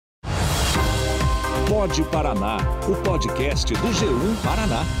Pode Paraná, o podcast do G1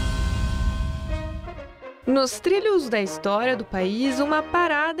 Paraná. Nos trilhos da história do país, uma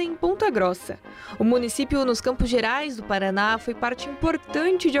parada em Ponta Grossa. O município nos Campos Gerais do Paraná foi parte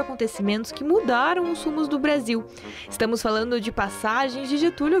importante de acontecimentos que mudaram os rumos do Brasil. Estamos falando de passagens de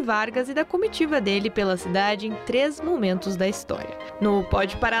Getúlio Vargas e da comitiva dele pela cidade em 3 momentos da história. No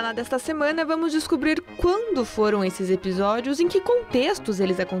Pode Paraná desta semana, vamos descobrir quando foram esses episódios, em que contextos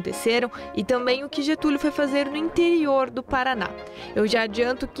eles aconteceram e também o que Getúlio foi fazer no interior do Paraná. Eu já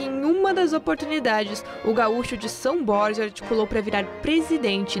adianto que em uma das oportunidades, o gaúcho de São Borja articulou para virar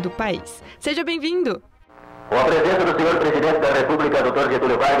presidente do país. Seja bem-vindo! Com a presença do senhor presidente da República, Dr.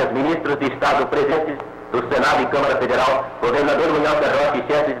 Getúlio Vargas, ministros de Estado presentes do Senado e Câmara Federal, governador Munhoz da Rocha e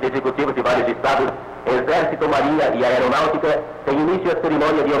chefes de executivos de vários estados, Exército, Marinha e Aeronáutica, tem início a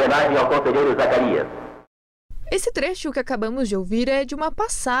cerimônia de homenagem ao conselheiro Zacarias. Esse trecho que acabamos de ouvir é de uma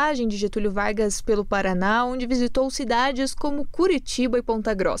passagem de Getúlio Vargas pelo Paraná, onde visitou cidades como Curitiba e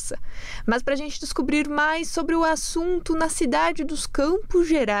Ponta Grossa. Mas para a gente descobrir mais sobre o assunto na cidade dos Campos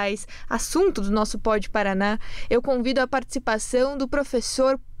Gerais, assunto do nosso Pode Paraná, eu convido a participação do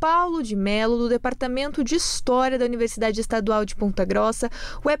professor Paulo de Mello, do Departamento de História da Universidade Estadual de Ponta Grossa,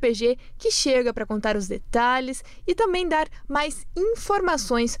 o EPG, que chega para contar os detalhes e também dar mais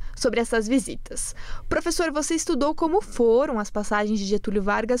informações sobre essas visitas. Professor, você estudou como foram as passagens de Getúlio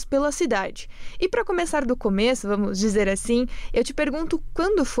Vargas pela cidade. E para começar do começo, vamos dizer assim, eu te pergunto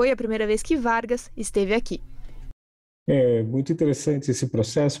quando foi a primeira vez que Vargas esteve aqui? É muito interessante esse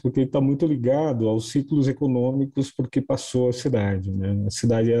processo, porque ele está muito ligado aos ciclos econômicos por que passou a cidade, né? A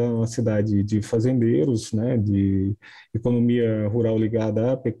cidade é uma cidade de fazendeiros, né? De economia rural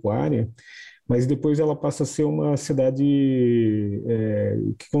ligada à pecuária, mas depois ela passa a ser uma cidade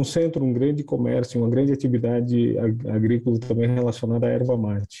que concentra um grande comércio, uma grande atividade agrícola também relacionada à erva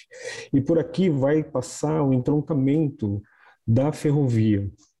mate. E por aqui vai passar o entroncamento da ferrovia.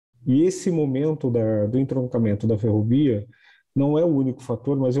 E esse momento do entroncamento da ferrovia não é o único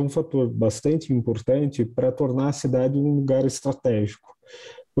fator, mas é um fator bastante importante para tornar a cidade um lugar estratégico.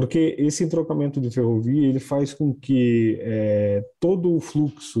 Porque esse entroncamento de ferrovia ele faz com que todo o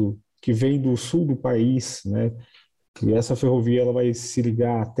fluxo que vem do sul do país, né, que essa ferrovia ela vai se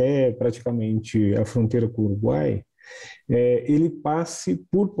ligar até praticamente a fronteira com o Uruguai, ele passe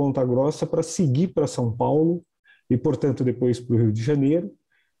por Ponta Grossa para seguir para São Paulo e, portanto, depois para o Rio de Janeiro,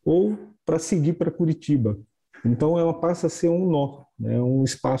 ou para seguir para Curitiba. Então, ela passa a ser um nó, né, um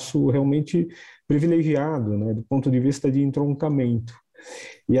espaço realmente privilegiado, né, do ponto de vista de entroncamento.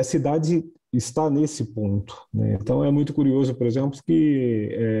 E a cidade está nesse ponto, né? Então, é muito curioso, por exemplo,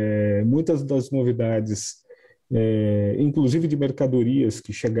 que muitas das novidades, inclusive de mercadorias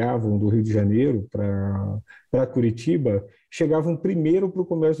que chegavam do Rio de Janeiro para Curitiba, chegavam primeiro para o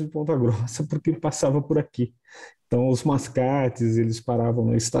comércio de Ponta Grossa, porque passava por aqui. Então, os mascates, eles paravam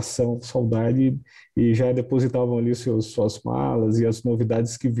na estação Saudade e já depositavam ali suas malas e as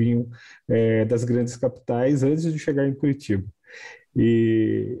novidades que vinham das grandes capitais antes de chegar em Curitiba.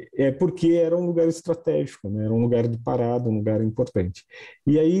 E é porque era um lugar estratégico, né? Era um lugar de parada, um lugar importante.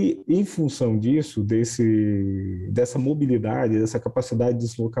 E aí, em função disso, dessa mobilidade, dessa capacidade de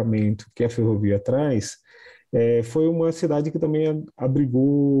deslocamento que a ferrovia traz, foi uma cidade que também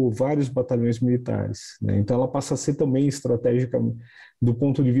abrigou vários batalhões militares, né? Então ela passa a ser também estratégica do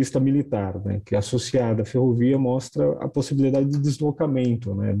ponto de vista militar, né? Que associada à ferrovia mostra a possibilidade de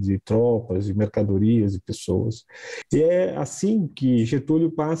deslocamento, né? De tropas, de mercadorias, de pessoas. E é assim que Getúlio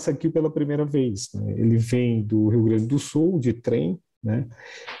passa aqui pela primeira vez, né? Ele vem do Rio Grande do Sul de trem, né?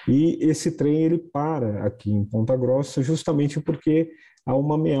 E esse trem ele para aqui em Ponta Grossa justamente porque há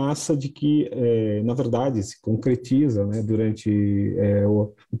uma ameaça de que, na verdade, se concretiza, né, durante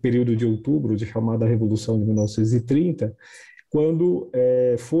o período de outubro, de chamada Revolução de 1930, quando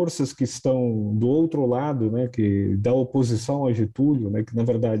forças que estão do outro lado, né, que da oposição a Getúlio, né, que na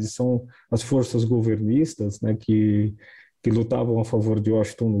verdade são as forças governistas, né, que lutavam a favor de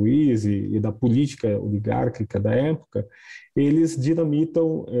Washington Luiz e da política oligárquica da época, eles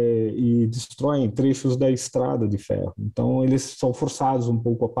dinamitam e destroem trechos da estrada de ferro. Então, eles são forçados um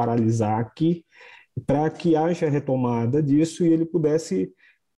pouco a paralisar aqui para que haja retomada disso e ele pudesse,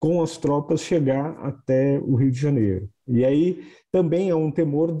 com as tropas, chegar até o Rio de Janeiro. E aí também há um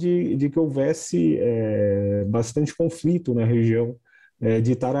temor de que houvesse bastante conflito na região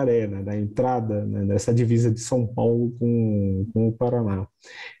de Itararé, né, da entrada, né, dessa divisa de São Paulo com o Paraná.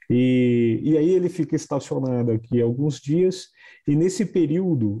 E aí ele fica estacionado aqui alguns dias, e nesse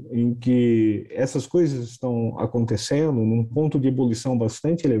período em que essas coisas estão acontecendo, num ponto de ebulição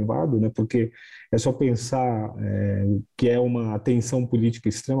bastante elevado, né, porque é só pensar que é uma tensão política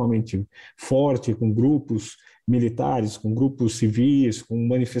extremamente forte, com grupos militares, com grupos civis, com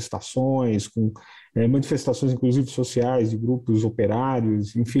manifestações, manifestações inclusive sociais, de grupos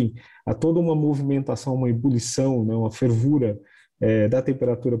operários, enfim, há toda uma movimentação, uma ebulição, né, uma fervura da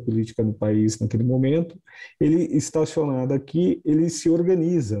temperatura política no país naquele momento. Ele, estacionado aqui, ele se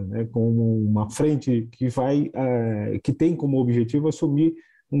organiza, né, como uma frente que tem como objetivo assumir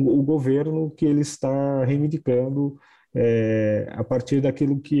o governo que ele está reivindicando a partir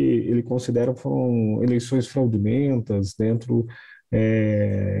daquilo que ele considera foram eleições fraudulentas dentro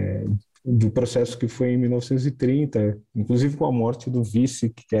do processo que foi em 1930, inclusive com a morte do vice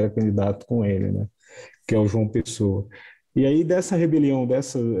que era candidato com ele, né, que é o João Pessoa. E aí dessa rebelião,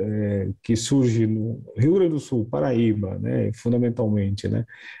 que surge no Rio Grande do Sul, Paraíba, né, fundamentalmente, né,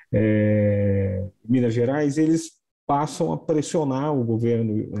 Minas Gerais, eles passam a pressionar o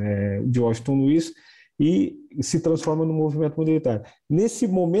governo de Washington Luiz e se transforma no movimento militar. Nesse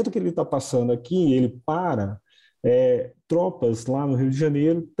momento que ele está passando aqui, ele tropas lá no Rio de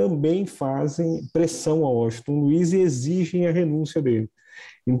Janeiro também fazem pressão a Washington Luiz e exigem a renúncia dele.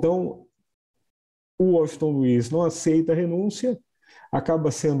 Então, o Washington Luiz não aceita a renúncia,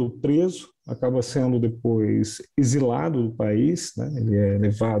 acaba sendo preso, acaba sendo depois exilado do país, né? Ele é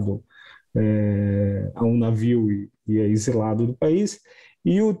levado a um navio e é exilado do país,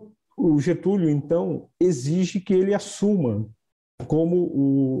 e o Getúlio, então, exige que ele assuma como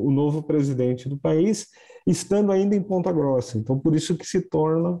o novo presidente do país, estando ainda em Ponta Grossa. Então, por isso que se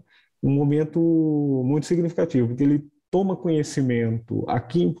torna um momento muito significativo, porque ele toma conhecimento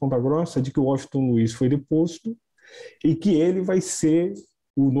aqui em Ponta Grossa de que o Washington Luiz foi deposto e que ele vai ser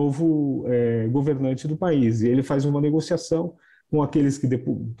o novo governante do país. E ele faz uma negociação com aqueles que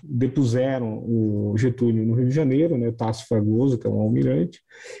depuseram o Getúlio no Rio de Janeiro, né, Tasso Fragoso, que é um almirante,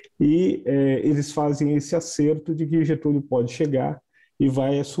 e eles fazem esse acerto de que Getúlio pode chegar e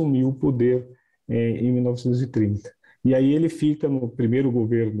vai assumir o poder em 1930. E aí ele fica no primeiro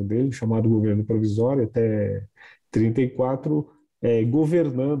governo dele, chamado governo provisório, até 34,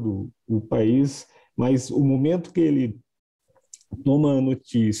 governando o país, mas o momento que ele toma a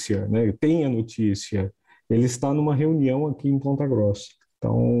notícia, né, tem a notícia, ele está numa reunião aqui em Ponta Grossa.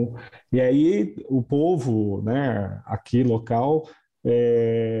 Então, e aí o povo, né, aqui local,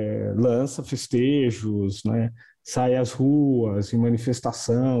 lança festejos, né, sai às ruas em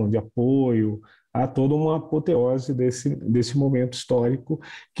manifestação de apoio. Há toda uma apoteose desse momento histórico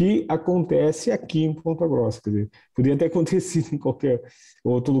que acontece aqui em Ponta Grossa. Quer dizer, podia ter acontecido em qualquer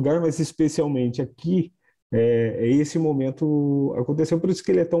outro lugar, mas especialmente aqui, esse momento aconteceu, por isso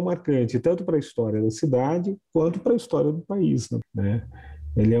que ele é tão marcante, tanto para a história da cidade quanto para a história do país, né?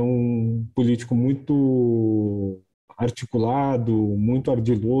 Ele é um político muito articulado, muito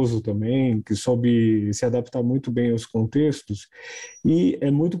ardiloso também, que soube se adaptar muito bem aos contextos. E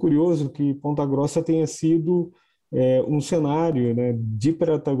é muito curioso que Ponta Grossa tenha sido um cenário, né, de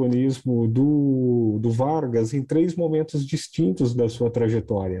protagonismo do Vargas em 3 momentos distintos da sua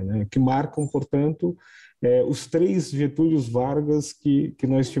trajetória, né, que marcam, portanto, os 3 Getúlios Vargas que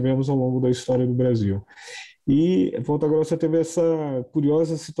nós tivemos ao longo da história do Brasil. E Ponta Grossa teve essa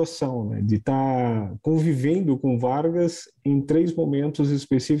curiosa situação, né, de estar convivendo com Vargas em 3 momentos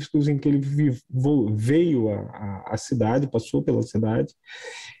específicos em que ele veio à cidade, passou pela cidade,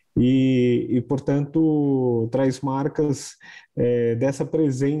 e portanto, traz marcas dessa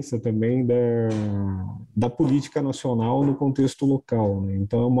presença também da política nacional no contexto local, né?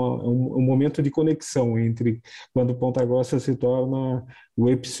 Então, é um momento de conexão entre quando Ponta Grossa se torna o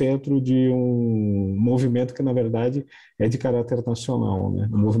epicentro de um movimento que, na verdade, é de caráter nacional, né?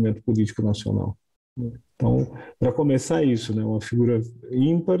 Um movimento político nacional. Então, para começar isso, né? Uma figura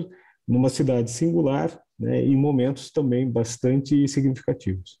ímpar, numa cidade singular, né? Em momentos também bastante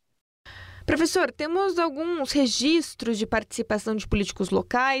significativos. Professor, temos alguns registros de participação de políticos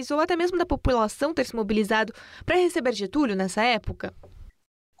locais ou até mesmo da população ter se mobilizado para receber Getúlio nessa época?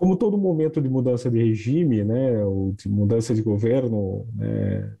 Como todo momento de mudança de regime, né, ou de mudança de governo,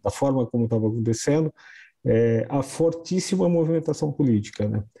 né, da forma como estava acontecendo, a fortíssima movimentação política,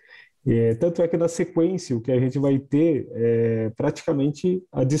 né? Tanto é que na sequência o que a gente vai ter é praticamente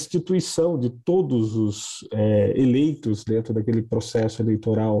a destituição de todos os eleitos dentro daquele processo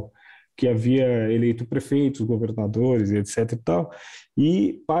eleitoral que havia eleito prefeitos, governadores, etc. e tal,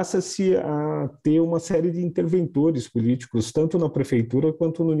 e passa-se a ter uma série de interventores políticos, tanto na prefeitura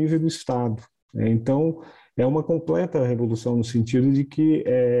quanto no nível do Estado. Então, é uma completa revolução no sentido de que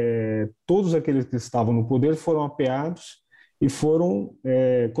todos aqueles que estavam no poder foram apeados e foram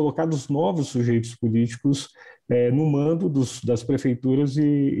colocados novos sujeitos políticos no mando das prefeituras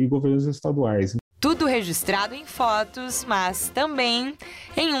e governos estaduais. Tudo registrado em fotos, mas também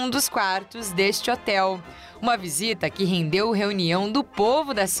em um dos quartos deste hotel. Uma visita que rendeu reunião do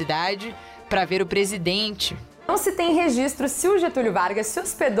povo da cidade para ver o presidente. Não se tem registro se o Getúlio Vargas se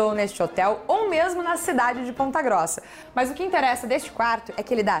hospedou neste hotel ou mesmo na cidade de Ponta Grossa. Mas o que interessa deste quarto é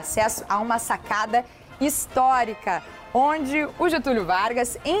que ele dá acesso a uma sacada histórica, onde o Getúlio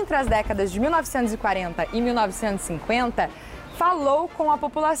Vargas, entre as décadas de 1940 e 1950, falou com a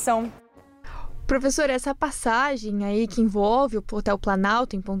população. Professor, essa passagem aí que envolve o Hotel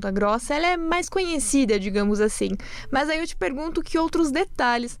Planalto em Ponta Grossa, ela é mais conhecida, digamos assim. Mas aí eu te pergunto que outros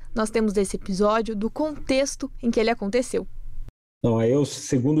detalhes nós temos desse episódio, do contexto em que ele aconteceu. Não, aí é o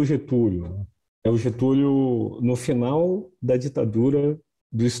segundo Getúlio. É o Getúlio no final da ditadura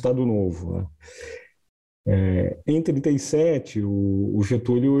do Estado Novo, né? Em 37, o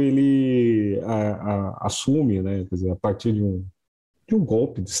Getúlio ele assume, né, quer dizer, a partir de um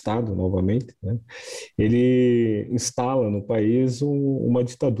golpe de Estado, novamente, né, ele instala no país uma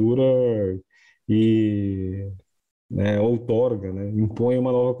ditadura e, né, outorga, né, impõe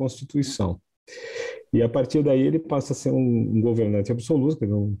uma nova Constituição. E a partir daí ele passa a ser um governante absoluto, que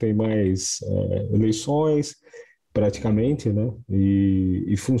não tem mais eleições, praticamente, né?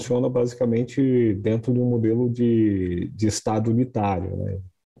 E funciona basicamente dentro de um modelo de Estado unitário, né?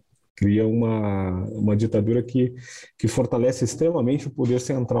 Cria uma ditadura que fortalece extremamente o poder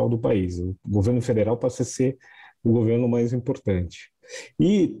central do país. O governo federal passa a ser o governo mais importante.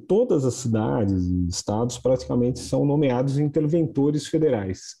 E todas as cidades e estados praticamente são nomeados interventores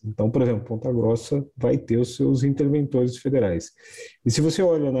federais. Então, por exemplo, Ponta Grossa vai ter os seus interventores federais. E se você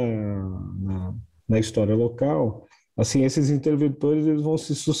olha na história local, assim, esses interventores eles vão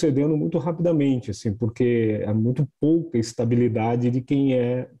se sucedendo muito rapidamente, assim, porque há muito pouca estabilidade de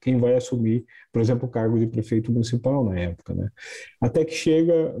quem vai assumir, por exemplo, o cargo de prefeito municipal na época, né? Até que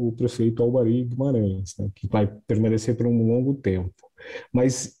chega o prefeito Albari Guimarães, né, que vai permanecer por um longo tempo,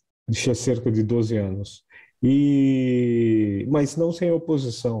 mas cerca de 12 anos. Mas não sem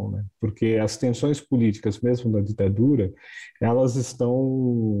oposição, né? Porque as tensões políticas, mesmo da ditadura, elas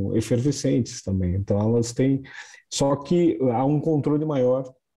estão efervescentes também. Então, elas têm... Só que há um controle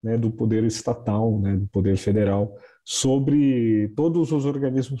maior, né, do poder estatal, né, do poder federal, sobre todos os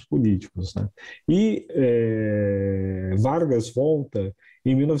organismos políticos, né? E Vargas volta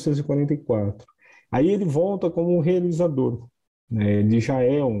em 1944. Aí ele volta como um realizador, né? Ele já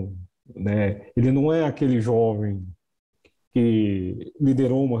é né? Ele não é aquele jovem que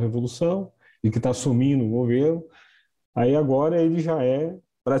liderou uma revolução e que está assumindo o governo. Aí agora ele já é,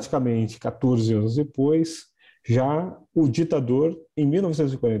 praticamente 14 anos depois, já o ditador em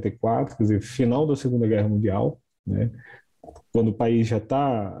 1944, quer dizer, final da Segunda Guerra Mundial, né? Quando o país já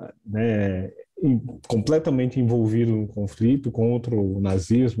está, né, completamente envolvido no conflito contra o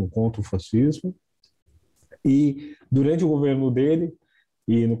nazismo, contra o fascismo. E durante o governo dele,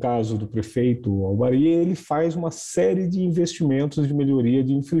 e no caso do prefeito Albari, ele faz uma série de investimentos de melhoria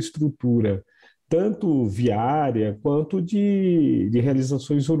de infraestrutura, tanto viária quanto de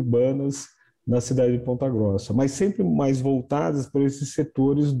realizações urbanas na cidade de Ponta Grossa, mas sempre mais voltadas para esses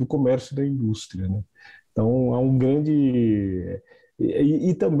setores do comércio e da indústria, né? Então, há um grande...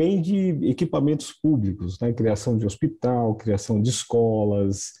 E também de equipamentos públicos, né? Criação de hospital, criação de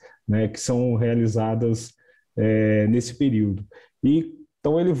escolas, né? Que são realizadas nesse período.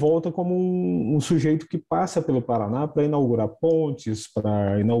 Então ele volta como um sujeito que passa pelo Paraná para inaugurar pontes,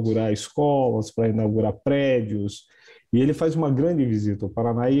 para inaugurar escolas, para inaugurar prédios, e ele faz uma grande visita ao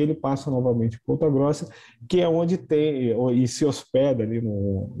Paraná e ele passa novamente por Ponta Grossa, que é onde tem, e se hospeda ali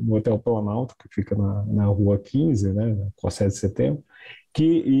no Hotel Planalto, que fica na Rua 15, né, com a 7 de setembro,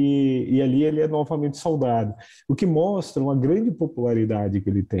 e ali ele é novamente saudado, o que mostra uma grande popularidade que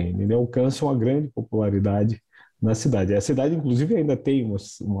ele tem, ele alcança uma grande popularidade na cidade. A cidade, inclusive, ainda tem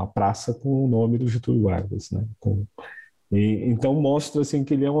uma praça com o nome do Getúlio Vargas, né? Então mostra assim,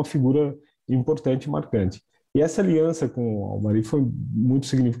 que ele é uma figura importante e marcante. E essa aliança com o Albari foi muito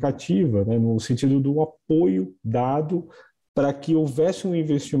significativa, né? No sentido do apoio dado para que houvesse um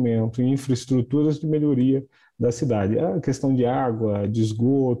investimento em infraestruturas de melhoria da cidade. A questão de água, de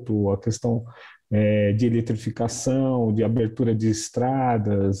esgoto, a questão de eletrificação, de abertura de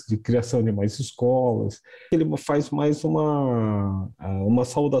estradas, de criação de mais escolas. Ele faz mais uma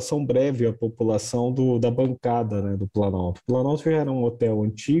saudação breve à população da bancada, né, do Planalto. O Planalto já era um hotel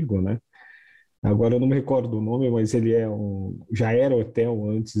antigo, né? Agora eu não me recordo o nome, mas ele já era hotel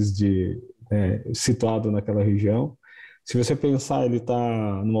antes situado naquela região. Se você pensar, ele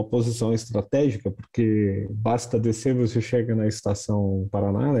está numa posição estratégica, porque basta descer, você chega na Estação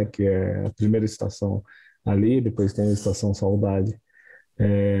Paraná, né, que é a primeira estação ali, depois tem a Estação Saudade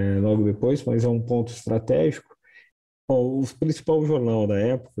logo depois, mas é um ponto estratégico. O principal jornal da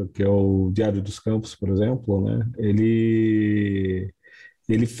época, que é o Diário dos Campos, por exemplo, né, ele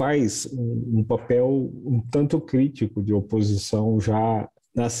faz um papel um tanto crítico de oposição já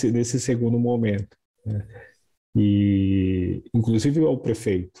nesse segundo momento, né? E inclusive ao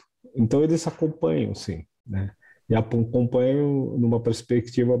prefeito. Então eles acompanham, sim, né? E acompanham numa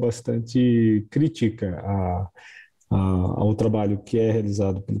perspectiva bastante crítica ao trabalho que é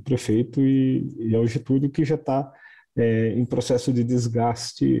realizado pelo prefeito e ao Getúlio, que já está em processo de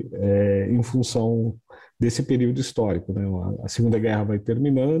desgaste em função desse período histórico, né? A Segunda Guerra vai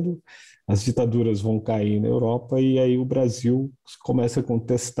terminando, as ditaduras vão cair na Europa e aí o Brasil começa a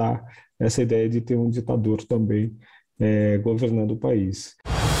contestar essa ideia de ter um ditador também governando o país.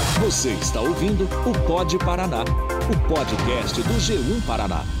 Você está ouvindo o Pod Paraná, o podcast do G1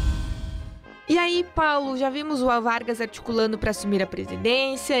 Paraná. E aí, Paulo, já vimos o Vargas articulando para assumir a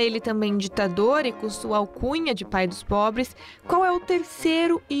presidência, ele também ditador e com sua alcunha de pai dos pobres. Qual é o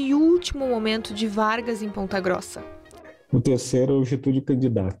terceiro e último momento de Vargas em Ponta Grossa? O terceiro é o Getúlio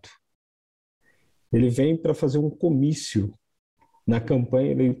candidato. Ele vem para fazer um comício na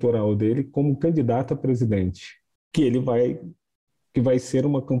campanha eleitoral dele como candidato a presidente, que vai ser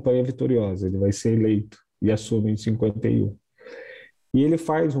uma campanha vitoriosa, ele vai ser eleito e assume em 51. E ele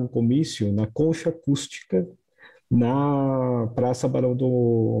faz um comício na Concha Acústica, na Praça Barão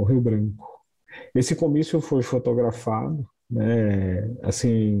do Rio Branco. Esse comício foi fotografado, né?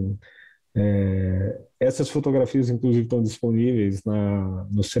 Assim, essas fotografias, inclusive, estão disponíveis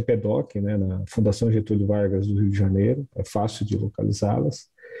no CPDOC, né? Na Fundação Getúlio Vargas do Rio de Janeiro, é fácil de localizá-las,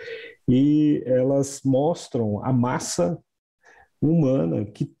 e elas mostram a massa humana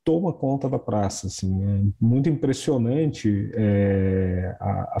que toma conta da praça. Assim, é muito impressionante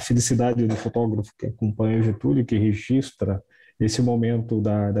a felicidade do fotógrafo que acompanha o Getúlio, que registra esse momento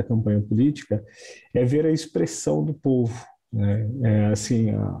da campanha política, é ver a expressão do povo, né? Assim,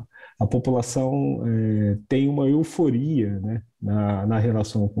 a população tem uma euforia, né, na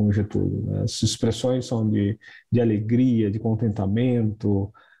relação com o Getúlio, né? As expressões são de alegria, de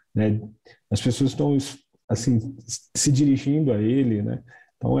contentamento, né? As pessoas estão assim, se dirigindo a ele, né?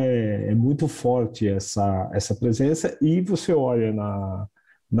 Então é muito forte essa presença, e você olha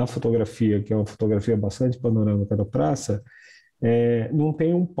na fotografia, que é uma fotografia bastante panorâmica da praça, não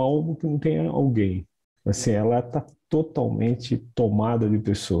tem um palmo que não tenha alguém. Assim, ela está totalmente tomada de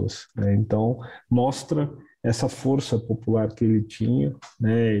pessoas, né? Então mostra essa força popular que ele tinha,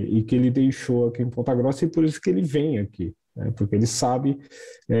 né? E que ele deixou aqui em Ponta Grossa, e por isso que ele vem aqui, né? Porque ele sabe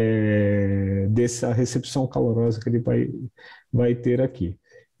dessa recepção calorosa que ele vai ter aqui.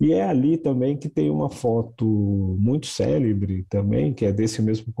 E é ali também que tem uma foto muito célebre também, que é desse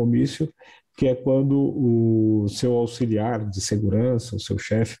mesmo comício, que é quando o seu auxiliar de segurança, o seu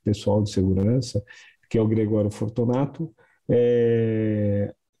chefe pessoal de segurança, que é o Gregório Fortunato,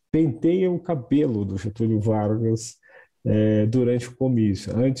 penteia o cabelo do Getúlio Vargas durante o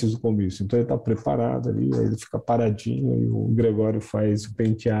comício, antes do comício. Então ele está preparado ali, ele fica paradinho e o Gregório faz o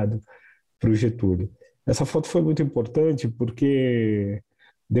penteado para o Getúlio. Essa foto foi muito importante porque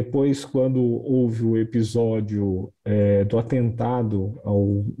depois, quando houve o episódio do atentado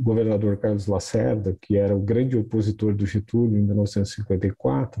ao governador Carlos Lacerda, que era o grande opositor do Getúlio em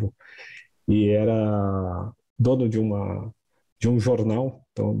 1954, e era dono de um jornal,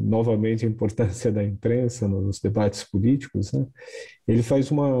 então, novamente, a importância da imprensa nos debates políticos, né? Ele faz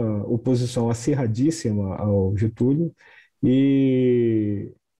uma oposição acirradíssima ao Getúlio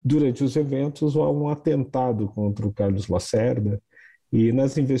e, durante os eventos, há um atentado contra o Carlos Lacerda, e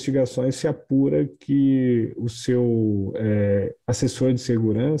nas investigações se apura que o seu assessor de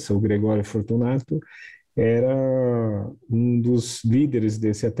segurança, o Gregório Fortunato, era um dos líderes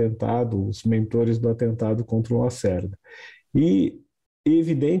desse atentado, os mentores do atentado contra o Lacerda. E é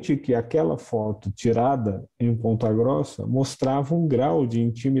evidente que aquela foto tirada em Ponta Grossa mostrava um grau de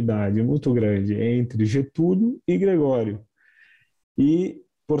intimidade muito grande entre Getúlio e Gregório. E,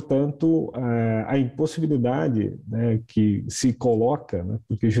 portanto, a impossibilidade, né, que se coloca, né,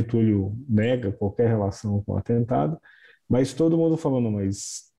 porque Getúlio nega qualquer relação com o atentado, mas todo mundo falando,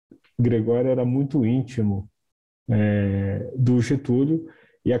 mas Gregório era muito íntimo do Getúlio,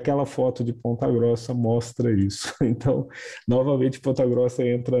 e aquela foto de Ponta Grossa mostra isso. Então, novamente, Ponta Grossa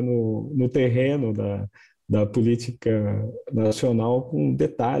entra no terreno da política nacional com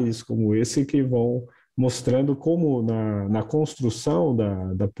detalhes como esse que vão mostrando como na construção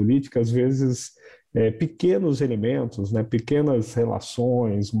da política, às vezes, pequenos elementos, né, pequenas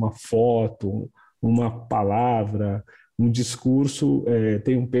relações, uma foto, uma palavra, um discurso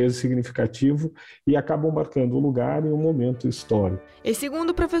tem um peso significativo e acabam marcando um lugar e um momento histórico. E segundo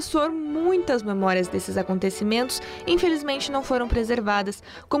o professor, muitas memórias desses acontecimentos infelizmente não foram preservadas,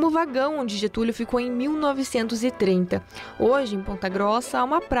 como o vagão onde Getúlio ficou em 1930. Hoje, em Ponta Grossa, há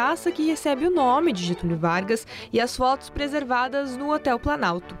uma praça que recebe o nome de Getúlio Vargas e as fotos preservadas no Hotel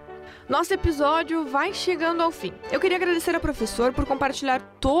Planalto. Nosso episódio vai chegando ao fim. Eu queria agradecer ao professor por compartilhar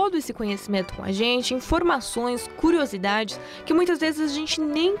todo esse conhecimento com a gente, informações, curiosidades que muitas vezes a gente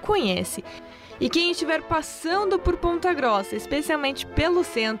nem conhece. E quem estiver passando por Ponta Grossa, especialmente pelo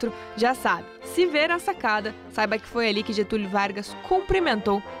centro, já sabe. Se ver a sacada, saiba que foi ali que Getúlio Vargas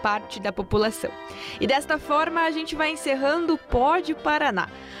cumprimentou parte da população. E desta forma, a gente vai encerrando o Pode Paraná.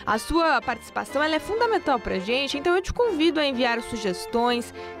 A sua participação ela é fundamental para a gente, então eu te convido a enviar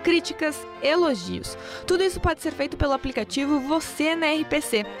sugestões, críticas, elogios. Tudo isso pode ser feito pelo aplicativo Você na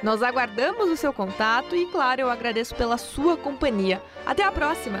RPC. Nós aguardamos o seu contato e, claro, eu agradeço pela sua companhia. Até a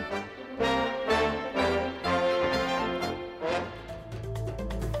próxima!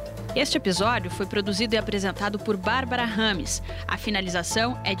 Este episódio foi produzido e apresentado por Bárbara Rames. A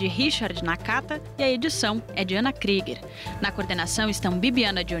finalização é de Richard Nakata e a edição é de Ana Krieger. Na coordenação estão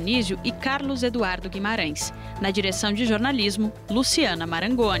Bibiana Dionísio e Carlos Eduardo Guimarães. Na direção de jornalismo, Luciana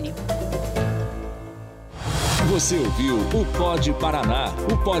Marangoni. Você ouviu o Pode Paraná,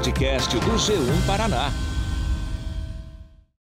 o podcast do G1 Paraná.